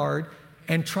work hard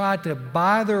and try to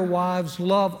buy their wives'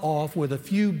 love off with a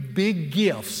few big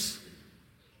gifts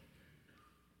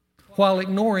while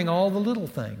ignoring all the little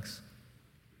things,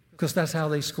 because that's how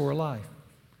they score life.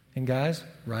 And guys,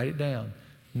 write it down.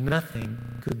 Nothing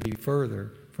could be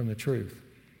further from the truth.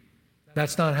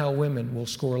 That's not how women will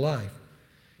score life.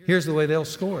 Here's the way they'll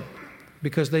score it.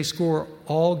 Because they score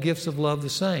all gifts of love the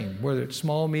same, whether it's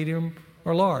small, medium,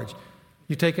 or large.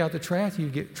 You take out the trash, you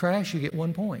get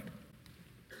 1 point.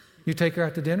 You take her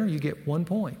out to dinner, you get 1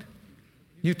 point.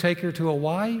 You take her to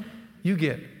Hawaii, you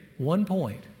get 1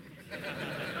 point.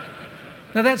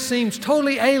 Now that seems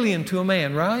totally alien to a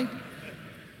man, right?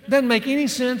 Doesn't make any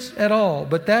sense at all,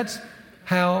 but that's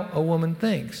how a woman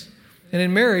thinks. And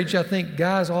in marriage, I think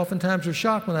guys oftentimes are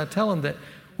shocked when I tell them that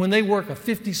when they work a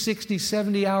 50, 60,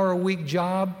 70-hour-a-week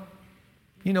job,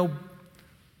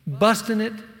 busting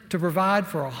it to provide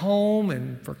for a home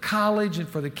and for college and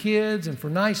for the kids and for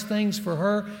nice things for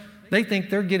her, they think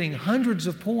they're getting hundreds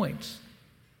of points.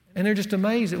 And they're just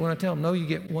amazed at when I tell them, no, you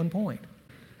get 1 point.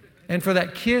 And for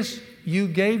that kiss you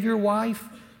gave your wife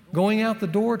going out the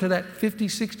door to that 50,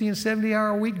 60, and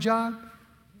 70-hour-a-week job,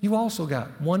 you also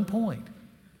got 1 point.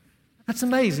 That's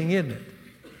amazing, isn't it?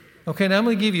 Okay, now I'm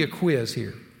going to give you a quiz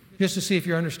here, just to see if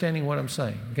you're understanding what I'm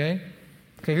saying, okay?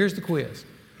 Okay, here's the quiz.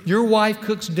 Your wife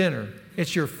cooks dinner.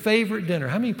 It's your favorite dinner.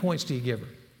 How many points do you give her?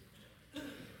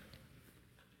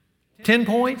 10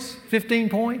 points? 15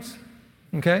 points?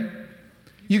 Okay?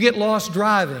 You get lost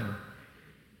driving,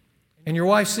 and your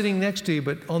wife's sitting next to you,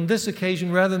 but on this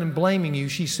occasion, rather than blaming you,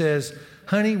 she says,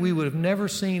 honey, we would have never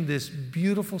seen this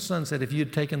beautiful sunset if you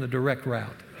had taken the direct route.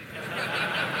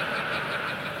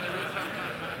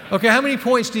 Okay, how many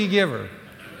points do you give her?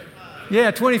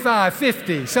 Yeah, 25,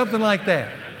 50, something like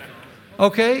that.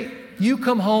 Okay, you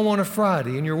come home on a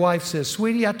Friday and your wife says,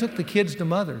 sweetie, I took the kids to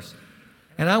Mother's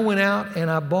and I went out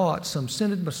and I bought some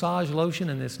scented massage lotion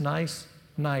and this nice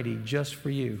nightie just for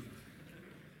you.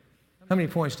 How many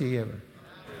points do you give her?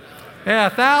 Yeah,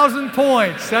 1,000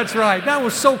 points. That's right. That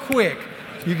was so quick.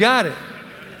 You got it.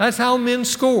 That's how men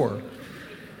score.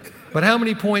 But how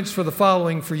many points for the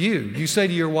following for you? You say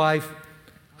to your wife,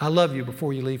 I love you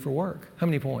before you leave for work. How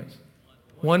many points?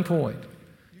 1 point.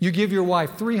 You give your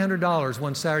wife $300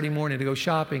 one Saturday morning to go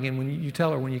shopping, and when you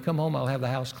tell her, when you come home, I'll have the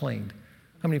house cleaned.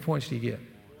 How many points do you get?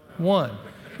 1.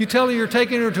 You tell her you're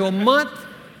taking her to a month.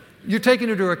 You're taking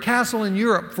her to a castle in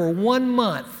Europe for 1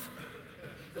 month.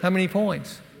 How many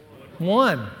points?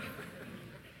 1.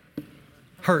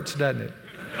 Hurts, doesn't it?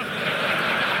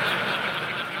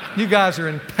 You guys are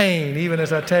in pain, even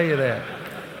as I tell you that.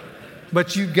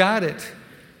 But you got it.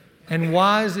 And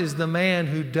wise is the man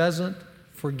who doesn't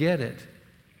forget it,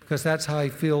 because that's how he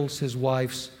fills his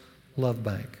wife's love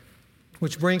bank.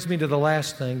 Which brings me to the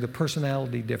last thing, the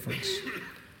personality difference.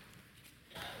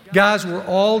 Guys, we're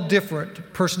all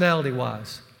different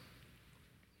personality-wise.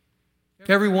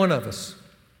 Every one of us.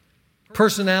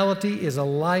 Personality is a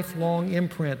lifelong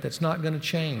imprint that's not going to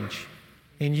change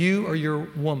in you or your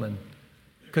woman,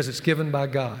 because it's given by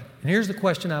God. And here's the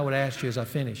question I would ask you as I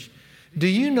finish. Do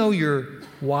you know your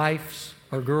wife's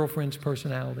or girlfriend's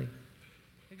personality?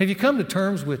 Have you come to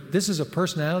terms with this is a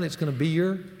personality that's going to be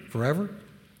here forever?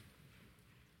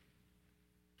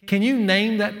 Can you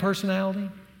name that personality?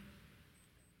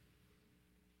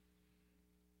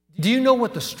 Do you know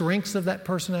what the strengths of that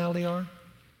personality are?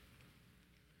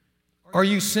 Are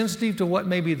you sensitive to what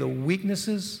maybe the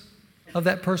weaknesses of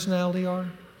that personality are?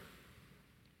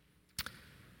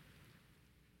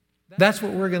 That's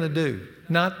what we're going to do.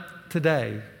 Not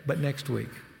today, but next week.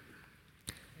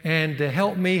 And to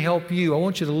help me help you, I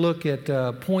want you to look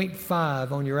at point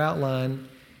 5 on your outline.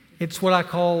 It's what I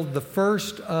call the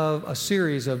first of a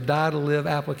series of Die to Live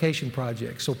application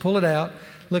projects. So pull it out,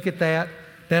 look at that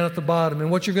down at the bottom.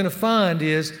 And what you're going to find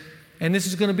is, and this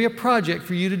is going to be a project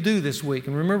for you to do this week.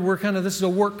 And remember, this is a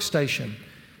workstation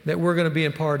that we're going to be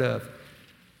a part of.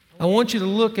 I want you to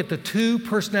look at the 2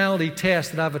 personality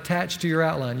tests that I've attached to your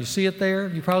outline. You see it there?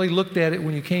 You probably looked at it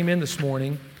when you came in this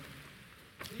morning.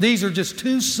 These are just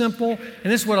 2 simple,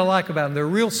 and this is what I like about them. They're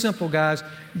real simple, guys.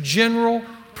 General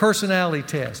personality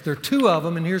tests. There are 2 of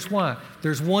them, and here's why.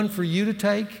 There's one for you to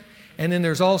take, and then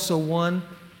there's also one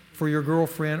for your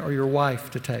girlfriend or your wife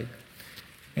to take.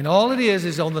 And all it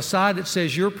is on the side that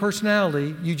says your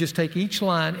personality, you just take each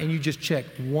line and you just check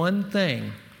one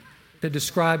thing that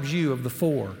describes you of the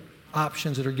 4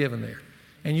 options that are given there.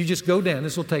 And you just go down.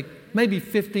 This will take maybe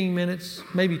 15 minutes,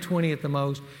 maybe 20 at the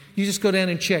most. You just go down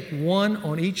and check one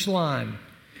on each line.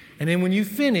 And then when you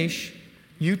finish,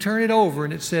 you turn it over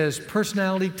and it says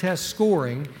personality test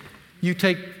scoring. You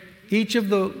take each of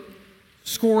the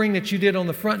scoring that you did on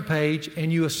the front page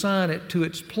and you assign it to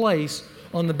its place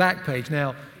on the back page.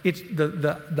 Now, it's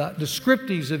the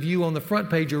descriptives of you on the front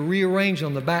page are rearranged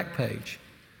on the back page.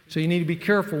 So you need to be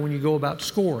careful when you go about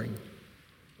scoring.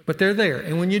 But they're there.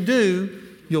 And when you do,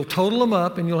 you'll total them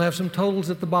up and you'll have some totals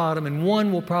at the bottom, and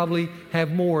one will probably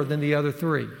have more than the other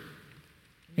 3.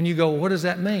 And you go, what does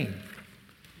that mean?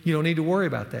 You don't need to worry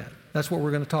about that. That's what we're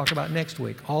going to talk about next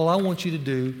week. All I want you to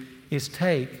do is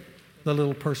take the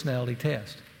little personality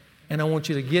test. And I want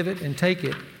you to give it and take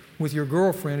it with your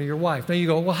girlfriend or your wife. Now you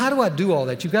go, well, how do I do all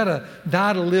that? You've got a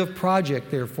Die to Live project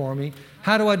there for me.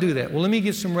 How do I do that? Well, let me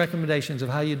give some recommendations of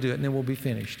how you do it, and then we'll be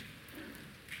finished.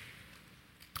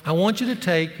 I want you to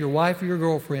take your wife or your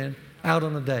girlfriend out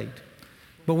on a date.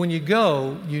 But when you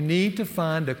go, you need to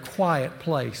find a quiet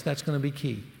place. That's going to be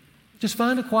key. Just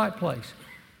find a quiet place.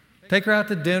 Take her out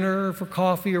to dinner or for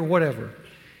coffee or whatever.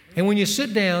 And when you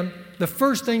sit down, the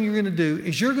first thing you're going to do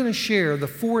is you're going to share the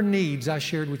 4 needs I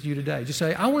shared with you today. Just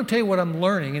say, I want to tell you what I'm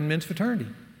learning in men's fraternity.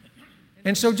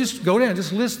 And so just go down,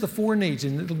 just list the 4 needs,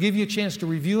 and it'll give you a chance to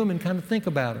review them and kind of think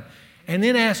about them. And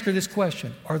then ask her this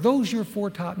question: are those your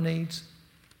 4 top needs?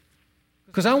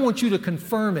 Because I want you to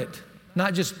confirm it,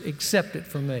 not just accept it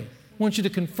from me. I want you to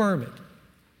confirm it.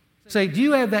 Say, do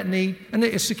you have that need? And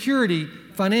is security,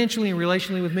 financially and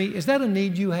relationally with me, is that a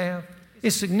need you have?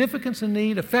 Is significance a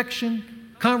need?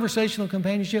 Affection? Conversational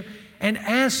companionship? And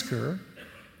ask her,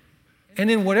 and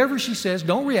then whatever she says,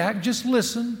 don't react, just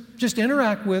listen, just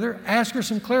interact with her, ask her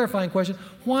some clarifying questions.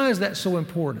 Why is that so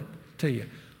important to you?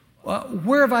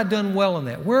 Where have I done well in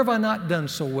that? Where have I not done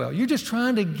so well? You're just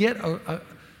trying to get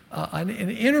an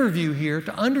interview here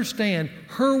to understand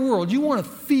her world. You want to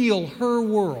feel her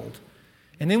world.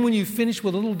 And then when you finish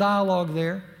with a little dialogue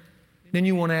there, then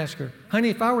you want to ask her, honey,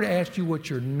 if I were to ask you what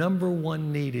your number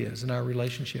 1 need is in our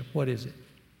relationship, what is it?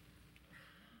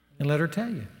 And let her tell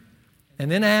you. And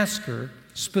then ask her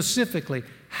specifically,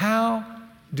 how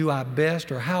do I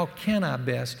best or how can I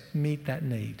best meet that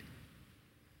need?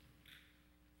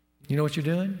 You know what you're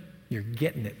doing? You're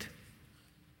getting it.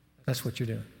 That's what you're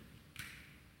doing.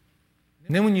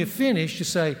 And then when you finish, you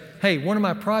say, hey, one of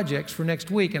my projects for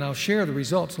next week, and I'll share the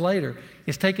results later,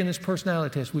 is taking this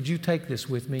personality test. Would you take this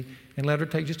with me? And let her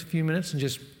take just a few minutes and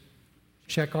just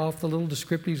check off the little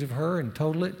descriptives of her and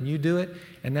total it, and you do it,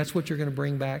 and that's what you're going to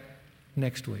bring back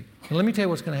next week. And let me tell you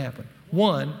what's going to happen.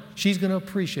 1, she's going to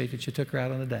appreciate that you took her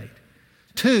out on a date.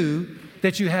 2,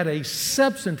 that you had a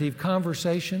substantive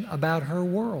conversation about her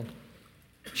world.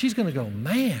 She's going to go,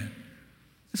 man,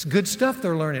 It's good stuff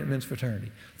they're learning at men's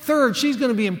fraternity. Third, she's going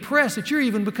to be impressed that you're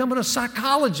even becoming a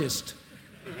psychologist.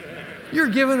 You're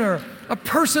giving her a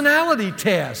personality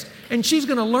test, and she's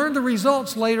going to learn the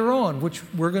results later on, which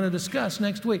we're going to discuss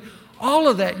next week. All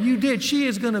of that you did. She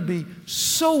is going to be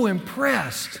so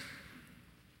impressed.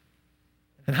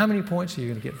 And how many points are you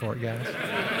going to get for it, guys?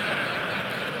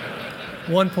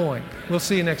 1 point. We'll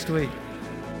see you next week.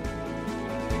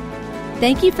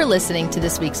 Thank you for listening to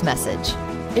this week's message.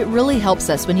 It really helps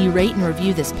us when you rate and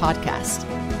review this podcast.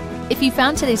 If you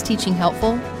found today's teaching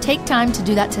helpful, take time to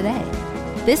do that today.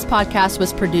 This podcast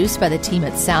was produced by the team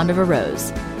at Sound of a Rose.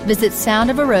 Visit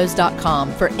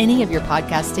soundofarose.com for any of your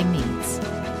podcasting needs.